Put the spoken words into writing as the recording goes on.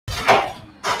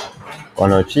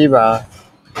Konnichiwa.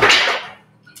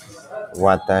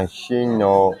 Watashi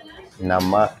no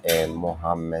namae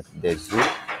Mohammed desu.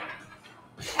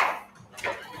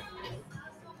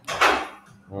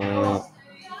 Mm,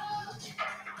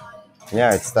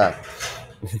 yeah, it's that.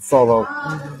 It's sort of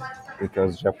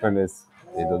because Japanese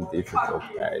they don't difficult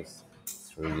guys.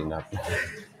 It's really not.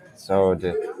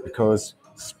 Because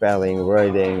spelling,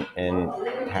 writing, and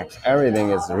text, everything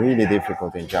is really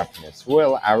difficult in Japanese.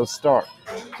 Well, I will start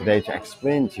today to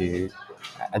explain to you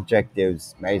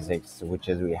adjectives basics, which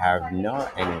is we have no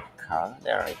and ka.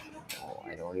 There,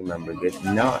 I don't remember it.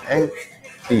 No and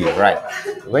e. Right.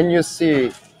 When you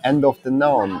see end of the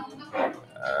noun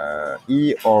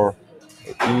e or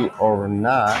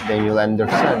na, then you'll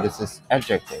understand this is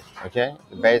adjective. Okay,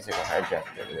 the basic of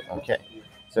adjective. Okay,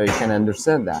 so you can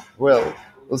understand that. Well,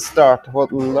 we'll start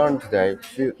what we learned today.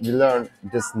 We learned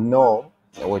this no,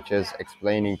 which is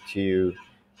explaining to you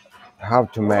how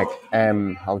to make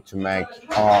m, how to make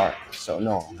r. So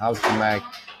no, how to make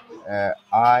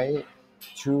I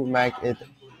to make it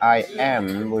I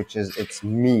am, which is it's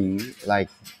me, like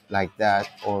that,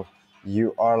 or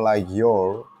you are like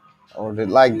your, or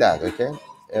like that. Okay,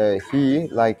 he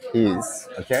like his.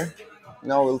 Okay,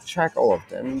 now we'll check all of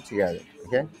them together.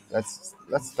 Okay, let's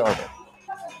start it.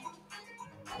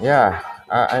 Yeah,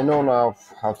 I know now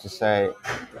how to say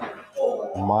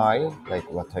my, like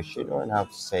watashi, and how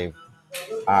to say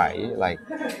I, like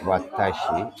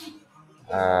watashi.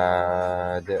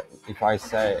 If I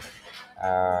say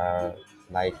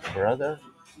like brother,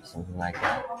 something like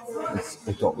that, it's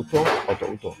uto uto, oto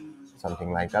uto,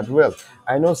 something like that. Well,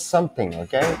 I know something,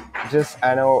 okay? Just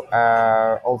I know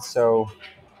also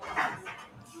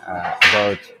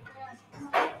about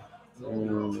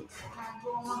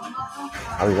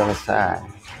how you gonna say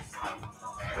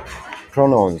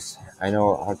pronouns. I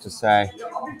know how to say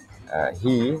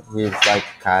he's like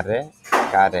kare,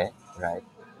 right?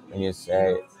 When you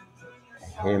say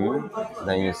him,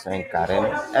 then you say Karen.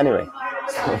 Anyway,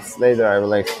 later I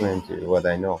will explain to you what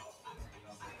I know.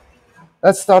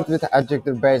 Let's start with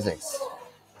adjective basics.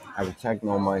 I will check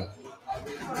now my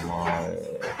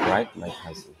right, my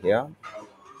pencil here.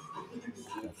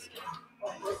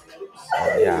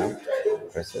 So yeah,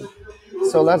 press it.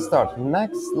 So let's start.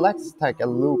 Next, let's take a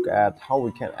look at how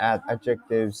we can add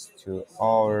adjectives to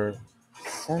our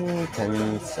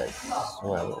sentences.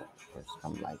 Well, first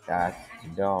come like that,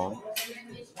 down.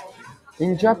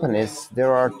 In Japanese,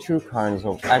 there are two kinds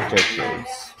of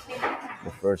adjectives.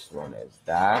 The first one is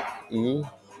that, I,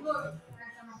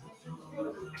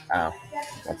 ah,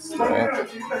 that's it.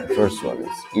 The first one is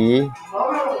I,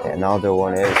 another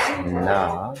one is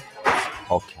na,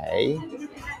 okay.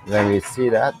 When we see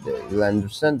that, you'll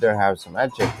understand there have some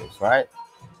adjectives, right?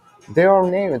 They are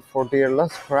named for their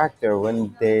last character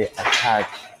when they attach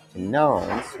to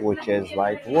nouns, which is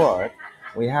like what?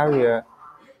 We have here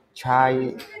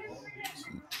chai,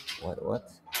 what? Oh,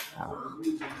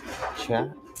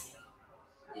 cha,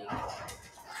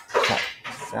 cha,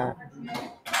 sa,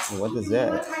 what is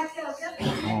that?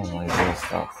 Oh my god,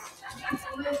 stop.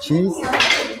 Cheese?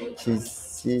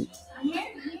 Cheese, cheese,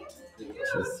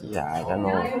 yeah, I don't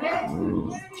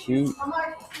know. Cheese,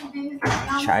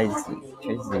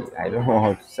 cheesy, I don't know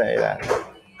how to say that.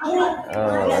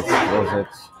 Let's close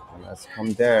it. Let's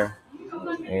come there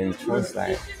and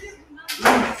translate.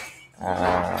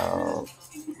 Uh,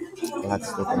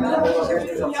 let's look and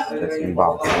translate this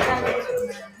inbox.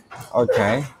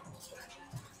 Okay,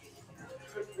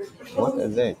 what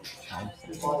is it?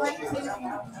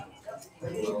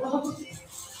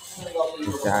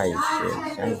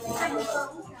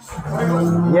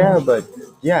 Yeah, but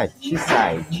yeah,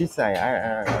 chisai.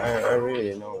 I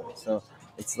really know it. So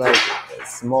it's like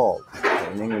small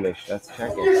in English. Let's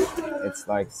check it. It's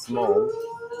like small.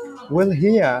 Well,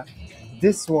 here,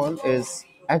 this one is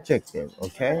adjective.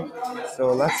 Okay,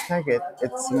 so let's take it.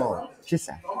 It's small.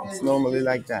 Chisai. It's normally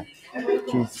like that.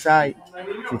 Chisai,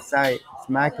 chisai. It's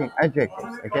making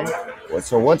adjectives. Okay.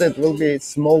 So what it will be?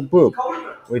 Small book,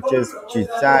 which is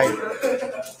chisai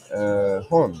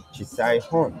chisai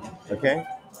hon. Okay,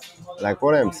 like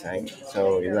what I'm saying.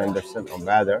 So you understand on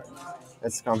better.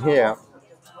 Let's come here.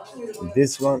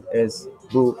 This one is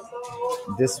book.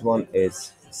 This one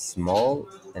is small,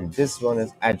 and this one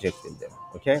is adjective there.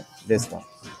 Okay, this one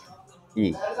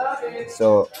e.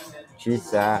 So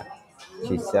chisa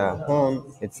hon.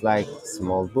 It's like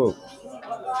small book.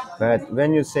 But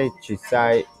when you say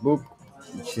chisai book,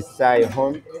 chisai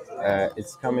hon,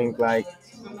 it's coming like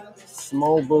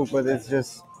small book, but it's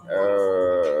just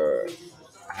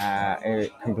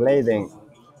completing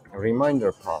a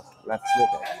reminder part. Let's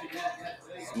look at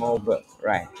small book,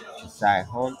 right? Chisai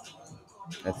hon.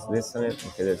 Let's listen it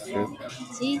if it is true.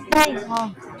 小さい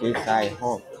本 Jisai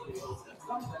hon.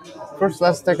 First,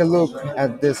 let's take a look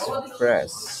at this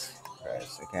phrase.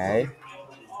 Okay?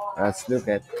 Let's look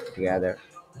at together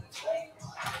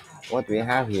what we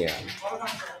have here.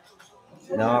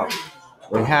 Now,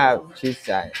 we have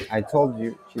chisai. I told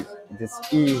you this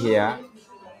e here.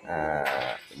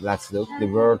 Let's look. The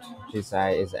word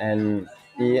chisai is an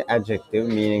e adjective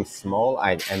meaning small.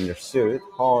 I understood.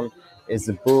 Hon is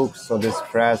a book, so this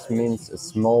phrase means a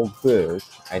small book.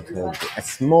 I told you a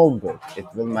small book. It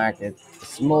will make it a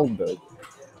small book.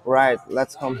 Right.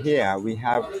 Let's come here. We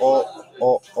have o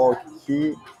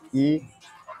ki e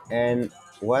and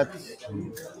what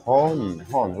hon.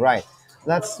 Right.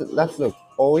 Let's look.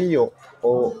 Oio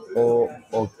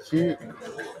oki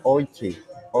oki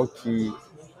oki.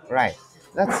 Right.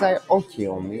 Let's say oki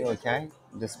only. Okay.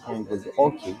 This point will be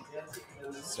oki.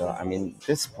 So I mean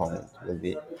this point will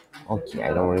be oki.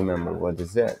 I don't remember what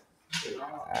is it.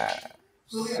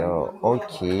 So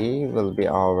oki will be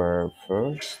our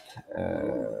first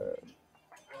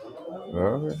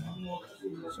verb.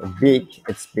 So big.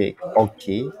 It's big.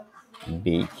 Oki.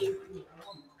 Big.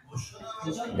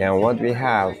 Then what we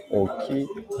have oki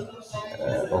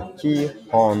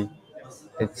hon.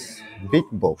 It's big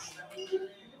book.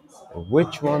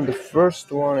 Which one? The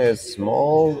first one is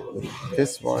small.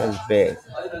 This one is big.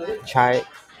 Chai,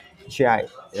 chai,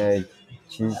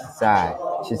 chisai,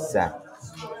 chisai,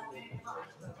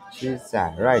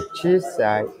 chisai. Right,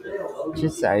 chisai.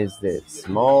 Chisai is the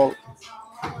small.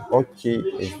 Oki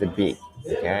is the big.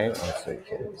 Okay, also you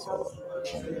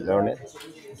can learn it.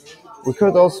 We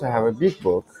could also have a big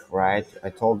book, right? I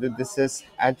told you this is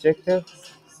adjective.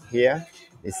 Here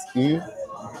is e.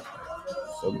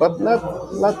 So, but not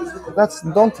that's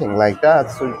daunting like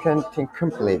that. So you can think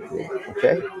completely.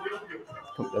 Okay.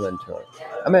 Complementary.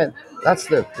 I mean, let's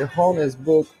look. The home is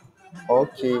book.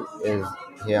 Okay is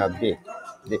here big.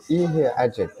 The e here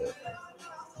adjective.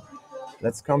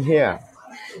 Let's come here.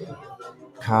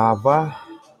 Kawa,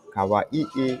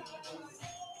 kawaii,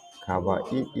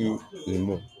 kawaii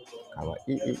imu,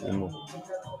 kawaii imu.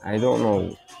 I don't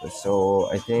know. So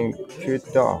I think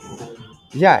cute dog.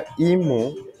 Yeah,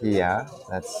 imu here.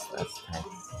 Let's type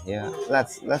here.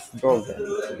 Let's draw them.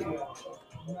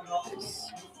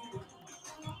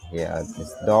 Here,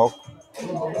 this dog.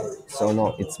 So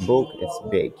no, it's book. It's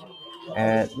big.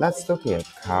 And let's look here.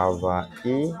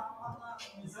 Kawaii,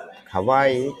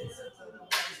 kawaii,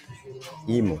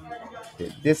 imu.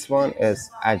 This one is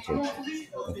adjective.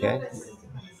 Okay.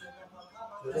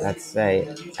 Let's say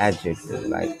adjective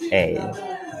like a.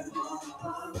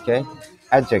 Okay.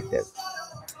 Adjective.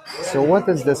 So what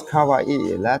is this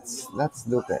kawaii? Let's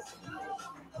look at.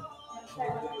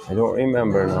 I don't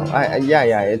remember now.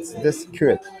 Yeah. It's this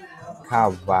cute.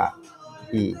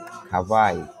 Kawaii.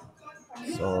 Kawaii.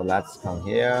 So let's come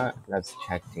here. Let's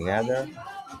check together.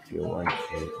 If you want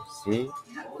to see.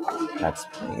 Let's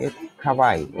bring it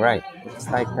kawaii, right? It's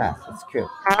like that. It's cute.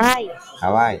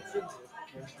 かわいい Kawaii.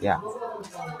 Yeah.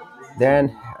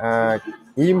 Then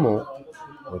imu,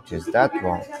 which is that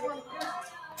one.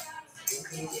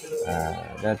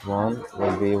 That one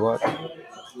will be what?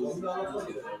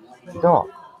 Dog.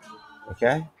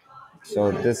 Okay.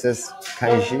 So this is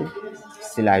kanji.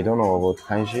 Still, I don't know about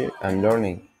kanji. I'm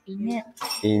learning. 犬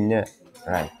Ine.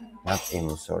 Right. Not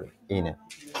imu. Sorry. Ine.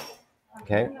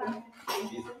 Okay.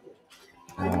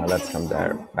 Let's come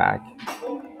there back.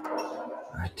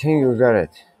 I think you got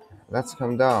it. Let's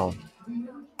come down.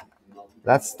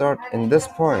 Let's start in this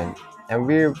point, and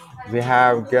we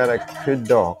have got a good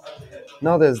dog.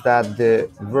 Notice that the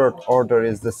word order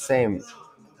is the same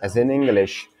as in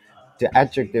English. The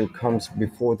adjective comes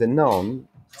before the noun,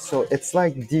 so it's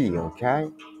like D, okay?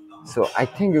 So I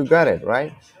think you got it,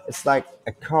 right? It's like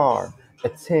a car, a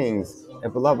things, a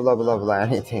blah blah blah blah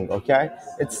anything, okay?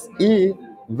 It's E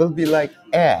will be like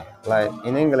a. Like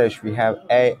in English we have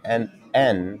A and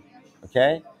N,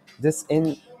 okay? This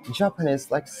in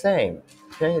Japanese like same,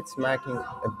 okay? It's making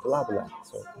a blah blah.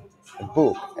 So a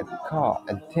book, a car,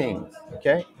 and things,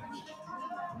 okay?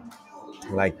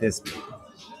 Like this.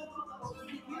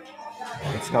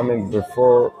 It's coming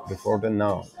before the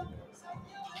noun.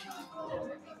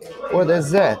 What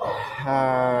is that?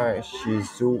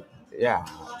 Yeah,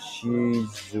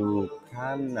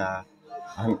 Shizukana.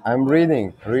 I'm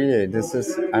reading. Really, this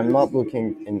is. I'm not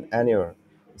looking in anywhere,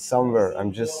 somewhere. I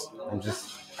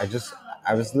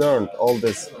was learned all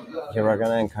this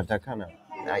hiragana and katakana.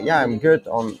 Yeah, I'm good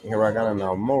on hiragana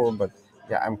now more, but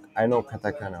yeah, I know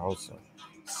katakana also.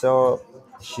 So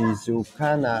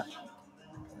Shizukana,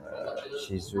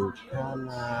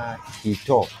 Shizukana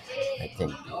Hito, I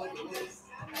think.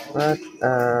 But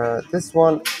this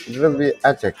one will be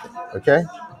adjective, okay?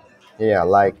 Yeah,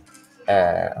 like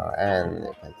or and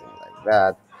something like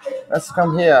that. Let's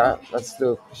come here. Let's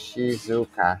look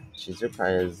Shizuka.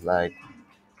 Shizuka is like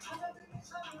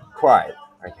quiet,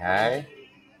 okay?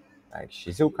 Like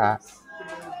Shizuka,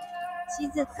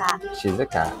 静か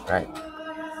Shizuka, right?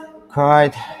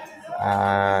 Quiet.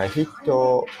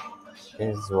 Hito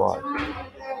is what?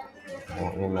 I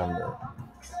don't remember.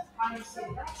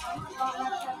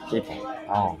 Hito.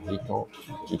 Oh, Hito,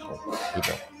 Hito,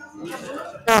 Hito,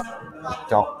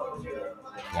 と Hito.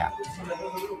 Yeah.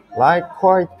 Like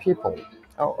quiet people.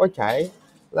 Oh, okay.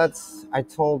 Let's. I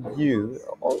told you.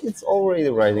 Oh, it's already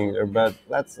writing there, but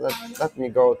let me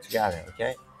go together.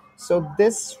 Okay. So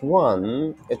this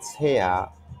one, it's here.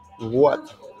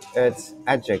 What? It's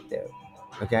adjective.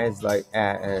 Okay. It's like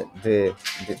the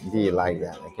like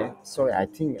that. Okay. Sorry, I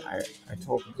think I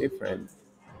told different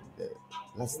uh,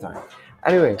 last time.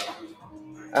 Anyway,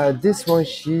 this one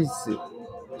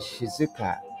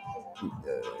Shizuka.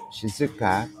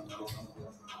 Shizuka,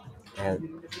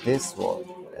 and this one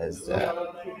is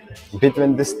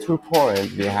between these 2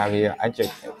 points we have here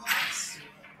adjectives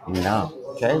now.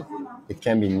 Okay, it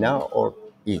can be now or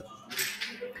it.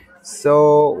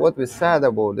 So what we said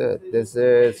about it, this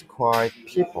is quite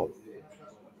people.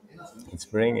 It's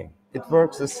bringing. It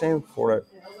works the same for a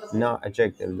now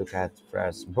adjective. Look at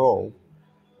phrase both.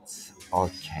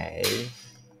 Okay.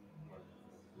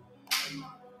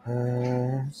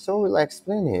 So we'll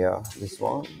explain here this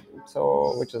one.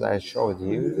 So which is I showed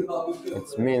you.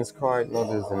 It means quite.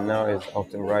 Notice the now is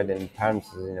often written in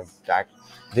parentheses in a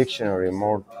dictionary.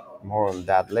 More on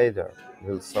that later.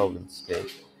 We'll speak.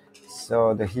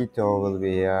 So the hito will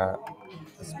be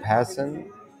this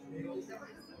person.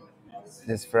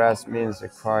 This phrase means a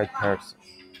quiet person.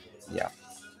 Yeah.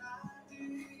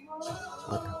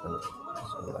 What happened?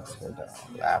 So let's go down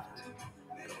left.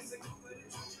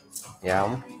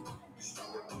 Yeah.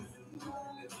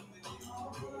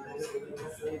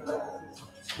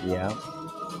 Yeah.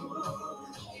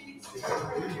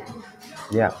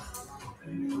 Yeah.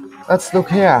 Let's look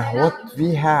here. What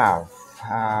we have.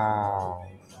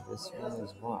 This one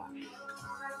is what?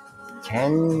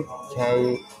 Ken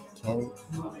K Ken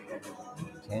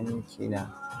Kina.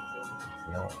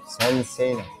 No.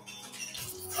 Sensena.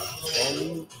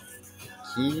 Ken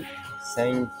Ki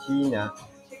Senkina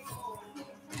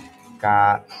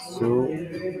Gasu.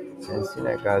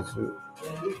 Sensena Gasu.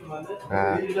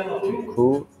 Gaku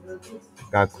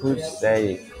Gakusei.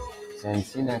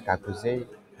 Sensina Gakusei.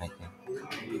 I think.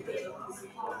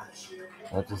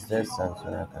 What is this?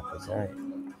 Sensina Gakusei.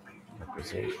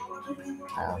 Gakusei.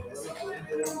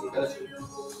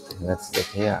 Let's look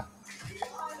here.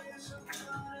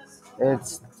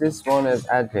 It's this one is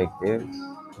adjective.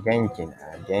 Genkin,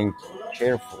 genki,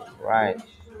 cheerful, right?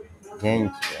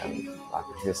 Genki, like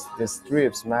this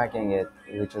strips making it,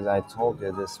 which is I told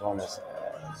you this one is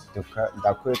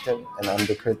Dakutin and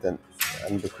undercutting.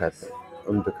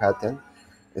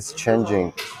 It's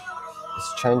changing.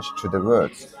 It's changed to the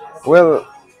words. Well,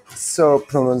 so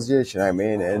pronunciation. I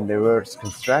mean, and the words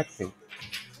constructing.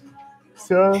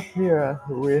 So here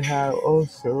we have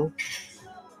also.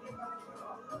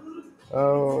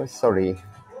 Oh, sorry.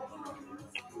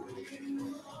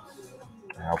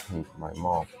 Helping my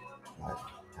mom. Like,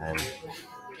 and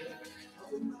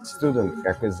student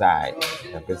gakusai,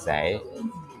 学生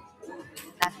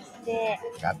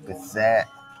gakusai,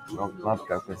 not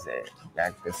gakusai,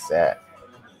 gakusai,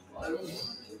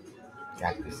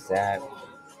 gakusai.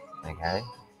 Okay.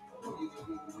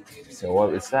 So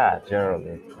what is that?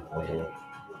 Generally, for a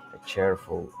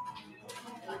cheerful,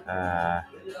 uh,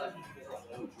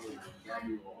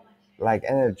 like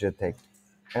energetic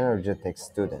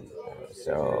student.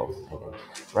 So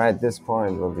right, this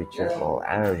point will be cheerful,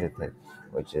 energetic,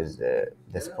 which is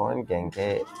this point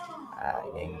genke,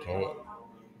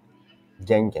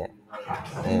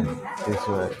 and this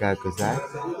one gakusai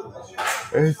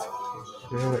is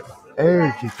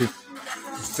energetic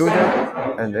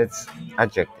student, and it's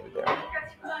adjective there.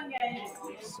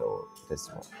 So this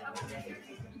one.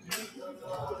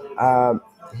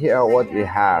 Here what we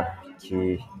have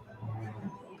ki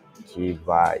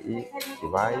kibai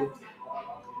kibai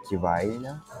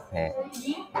kibaina pe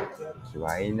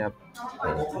kibaina pe.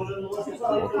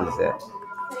 What is that?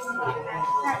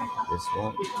 This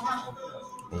one.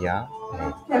 Yeah.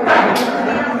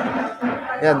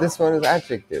 Yeah, this one is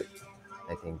adjective.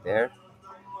 I think there.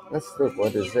 Let's look.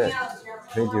 What is it?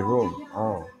 Pretty room.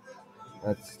 Oh,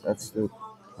 let's look.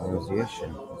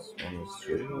 Pronunciation. This one is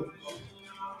true.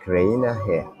 Kraina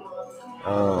here.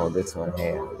 Oh, this one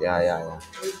here. Yeah.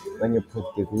 When you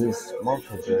put degrees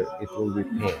multiple, it will be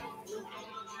paid.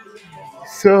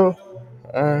 So,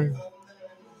 uh,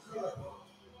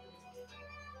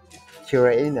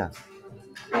 Kiraina,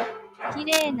 綺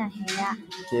麗な部屋。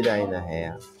Kiraina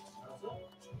hair.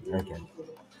 Okay,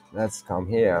 let's come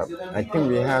here. I think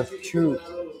we have two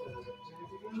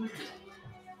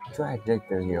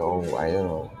adjectives here. Oh, I don't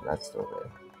know. Let's do it.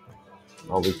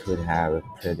 Or we could have a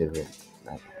pretty room.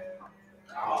 Like,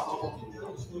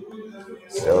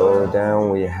 so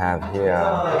then we have here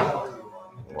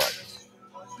what?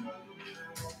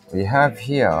 We have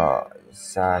here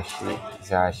zashi,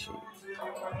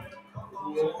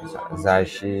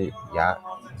 yeah,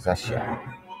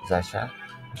 zasha,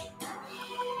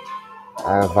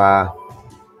 va,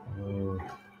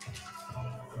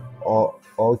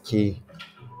 okay,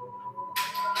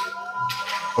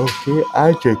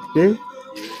 adjective,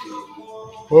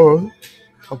 oh,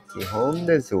 okay, home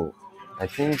desu. I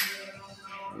think,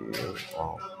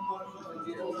 oh,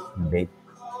 big, big,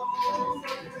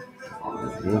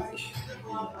 big.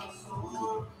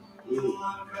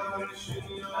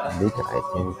 I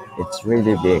think it's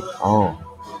really big. Oh,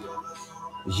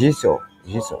 jiso,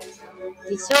 辞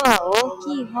書は大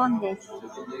きい本です。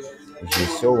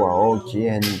jiso wa oki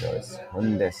hon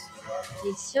desu.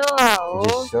 辞書は大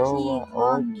きい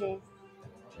本です。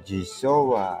Jiso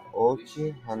wa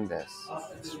oki hon desu.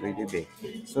 It's really big.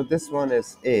 So this one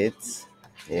is it's,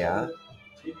 yeah.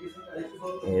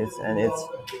 Is and it's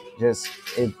just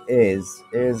it is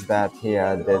that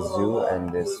here the zoo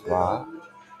and this wa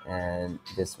and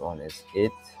this one is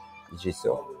it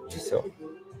jiso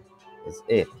is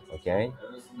it, okay,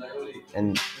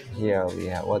 and here we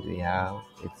have what we have,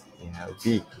 we have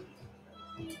b,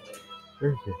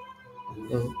 okay.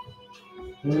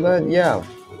 But yeah,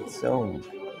 so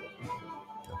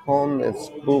home is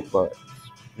book, but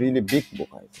really big book,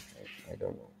 I think. I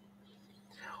don't know.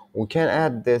 We can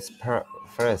add this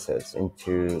phrases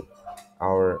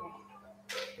our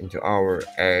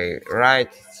a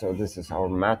right. So this is our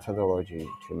methodology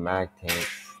to make things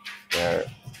there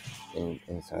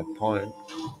inside point,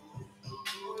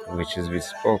 which is we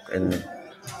spoke in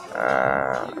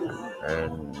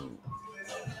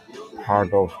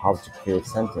part of how to create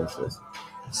sentences.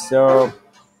 So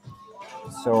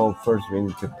first we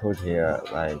need to put here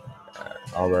like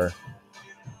our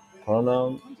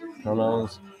pronouns,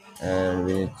 and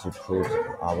we need to put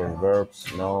our verbs,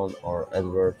 noun or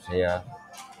adverbs here,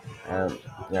 and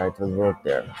yeah, it will work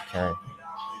there. Okay.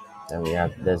 Then we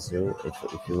have desu.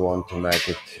 If you want to make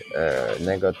it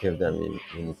negative, then we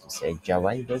need to say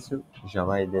javai desu,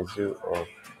 or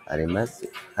arimasu,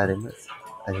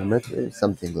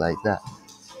 something like that.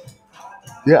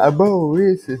 The above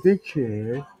is a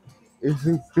dictionary. It's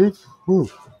a big book.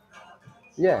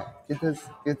 Yeah, it is.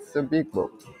 It's a big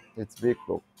book. It's a big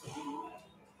book.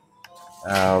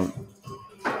 Um,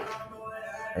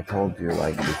 I told you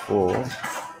like before.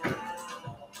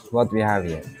 What we have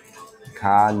here?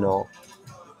 Kano.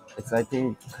 It's I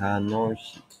think Kano.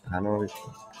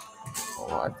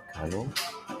 What Kano?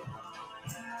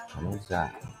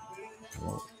 Kanoza.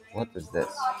 Kano. What is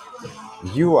this?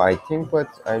 You, I think, but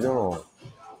I don't know.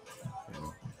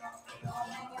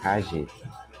 Kaji.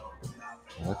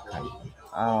 What Kaji?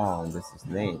 Oh, this is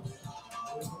name.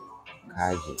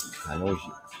 Kaji.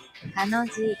 Kanoji. かの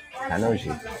字。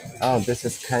 Kanoji. Oh, this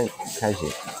is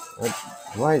Kaji. What?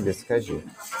 Why this Kaji?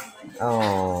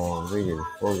 Oh, really?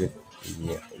 Forget.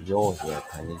 Yeah, yo here.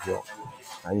 Kanjo.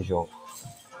 Kanjo.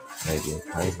 Maybe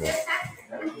Kanjo.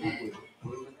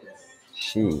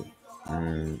 She.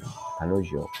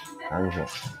 Kanojo. Kanjo.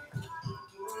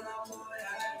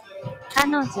 彼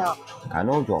女。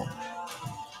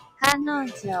 Kanojo. 彼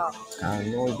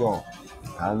女。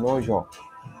 Kanojo.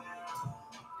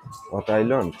 What I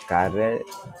learned, kare,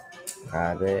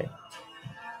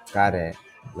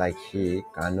 like he,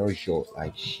 kanojo,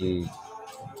 like she,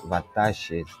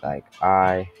 watashi is like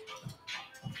I.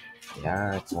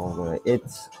 Yeah, it's all good.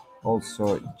 It's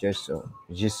also jiso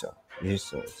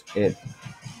is it.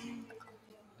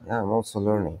 Yeah, I'm also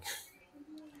learning.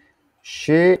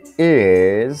 She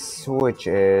is, which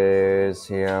is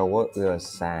here what we are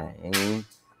saying.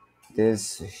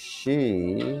 This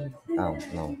she, oh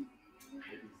no,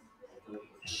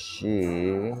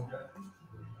 she.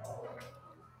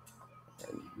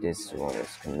 This one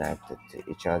is connected to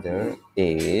each other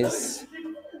is,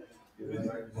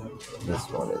 this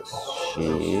one is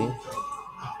she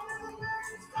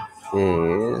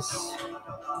is,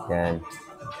 then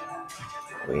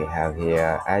we have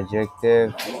here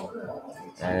adjective,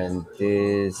 and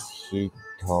this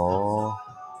hito,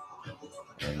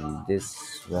 and this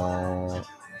one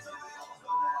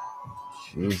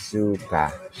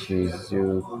shizuka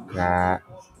hito,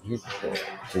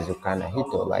 shizuka na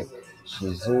hito, like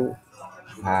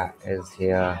Ka is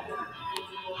here.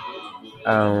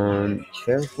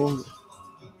 Careful.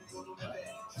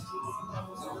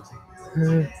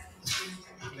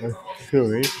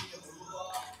 Sorry.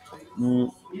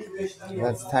 Mm,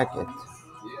 let's take it.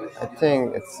 I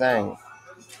think it's saying.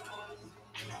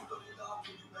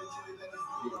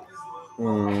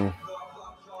 Mm,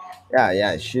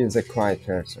 yeah. She's a quiet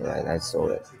person, right? I saw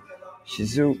it.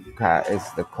 Shizuka is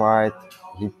the quiet.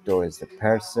 Hito is the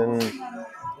person,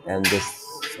 and this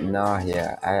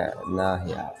Nahia,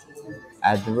 Nahia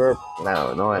adverb.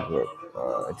 No adverb.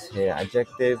 It's here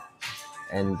adjective,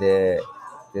 and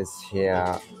this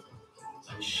here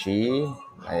she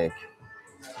like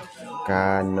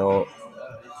kano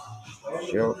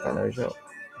kanojo,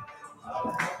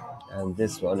 and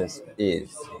this one is here,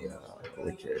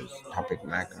 which is topic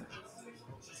maker.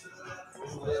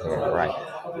 Here, right.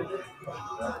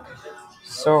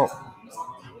 So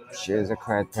she is a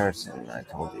quiet person. I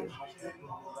told you.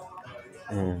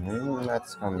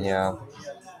 Let's come here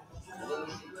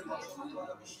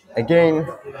again.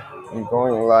 I'm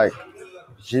going like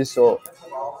jiso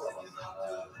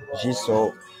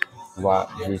jiso wa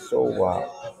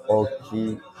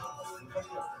oki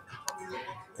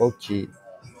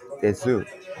desu.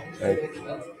 Like,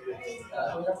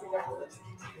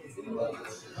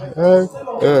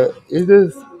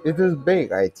 it is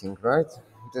big, I think, right?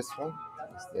 This one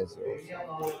is this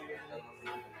also.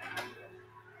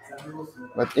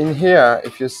 But in here,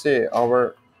 if you see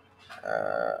our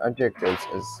adjectives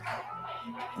is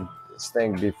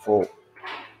staying before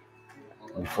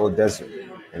desert.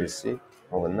 You see?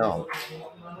 Oh no,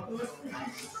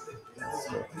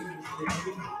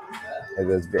 it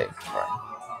is big. Right?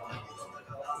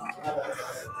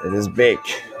 It is big.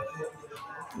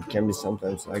 It can be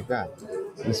sometimes like that.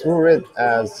 It's read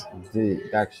as the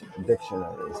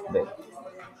dictionary is big.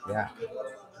 Yeah,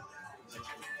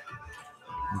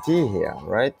 D here,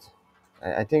 right?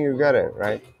 I think you got it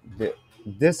right.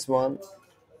 This one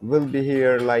will be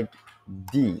here like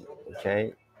D.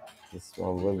 Okay, this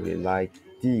one will be like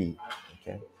D.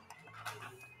 Okay,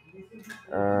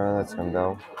 let's come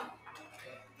down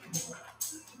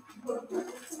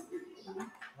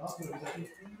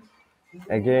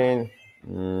again.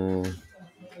 Mm,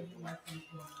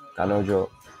 彼女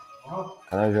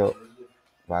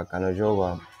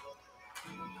は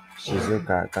静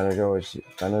か。彼女静か。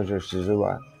彼女静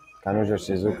は。彼女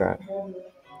静か。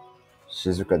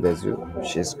静かです。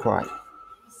She's quiet.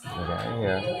 Okay,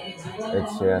 yeah.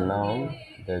 It's a noun.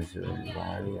 There's the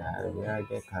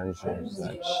conscious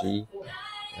like she,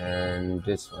 and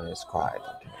this one is quiet.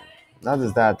 Okay.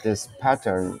 Notice that this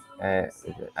pattern,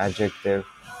 adjective,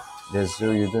 this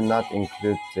you do not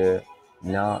include the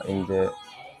na in the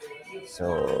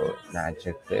so an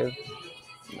adjective.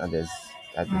 That is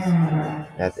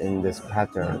that in this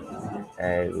pattern,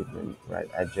 we can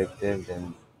write adjective,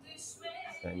 then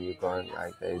you're going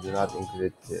like they do not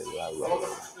include the level.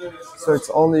 So it's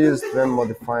only used when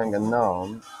modifying a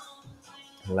noun,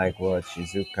 like what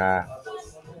Shizuka.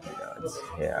 It's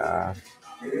here.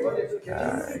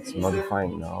 It's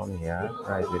modifying noun here,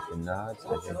 right? With the nouns,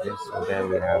 adjectives. So then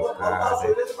we have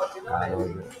kanojo,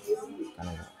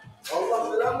 kanojo.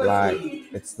 Like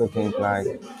it's looking like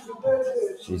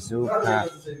Shizuka.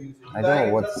 I don't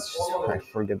know what's Shizuka. I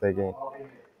forget again.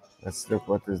 Let's look.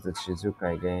 What is the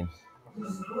Shizuka again?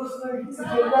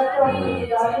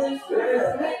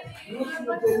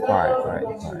 Quiet, right?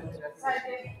 Quiet.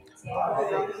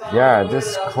 Yeah,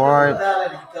 this quiet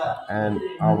and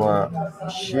our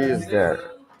she is there.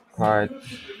 Quiet,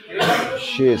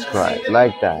 she is quiet,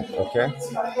 like that. Okay, I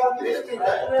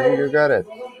think you got it.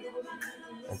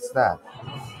 It's that.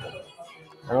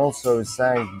 And also it's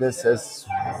saying uh, this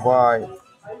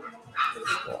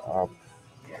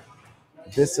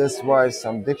is why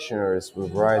some dictionaries will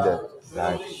write it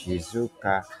like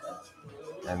Shizuka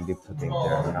and be putting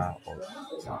there now or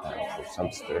sometimes for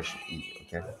some situation E.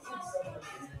 Okay,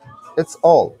 it's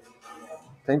all.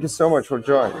 Thank you so much for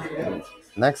joining.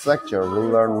 Next lecture, we'll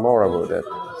learn more about it.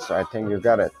 So I think you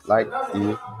got it. Like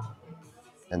E,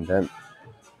 and then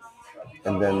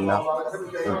now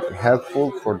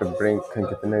helpful for the brain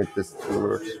concatenate these two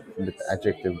words with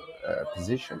adjective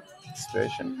position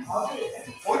situation.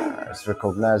 It's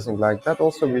recognizing like that.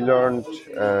 Also, we learned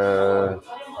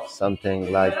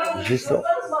something like jiso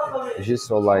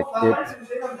like it,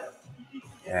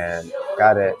 and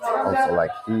got it. Also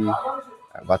like he,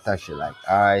 watashi like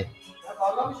I,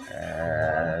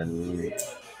 and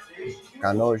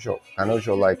kanojo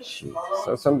like she.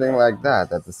 So something like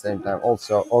that. At the same time,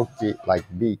 also oki like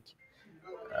big,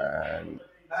 and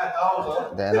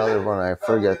the another one I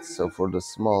forget. So for the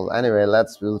small, anyway,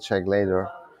 we'll check later.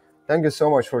 Thank you so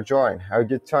much for joining. Have a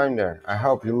good time there. I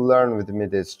hope you learn with me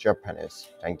this Japanese.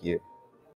 Thank you.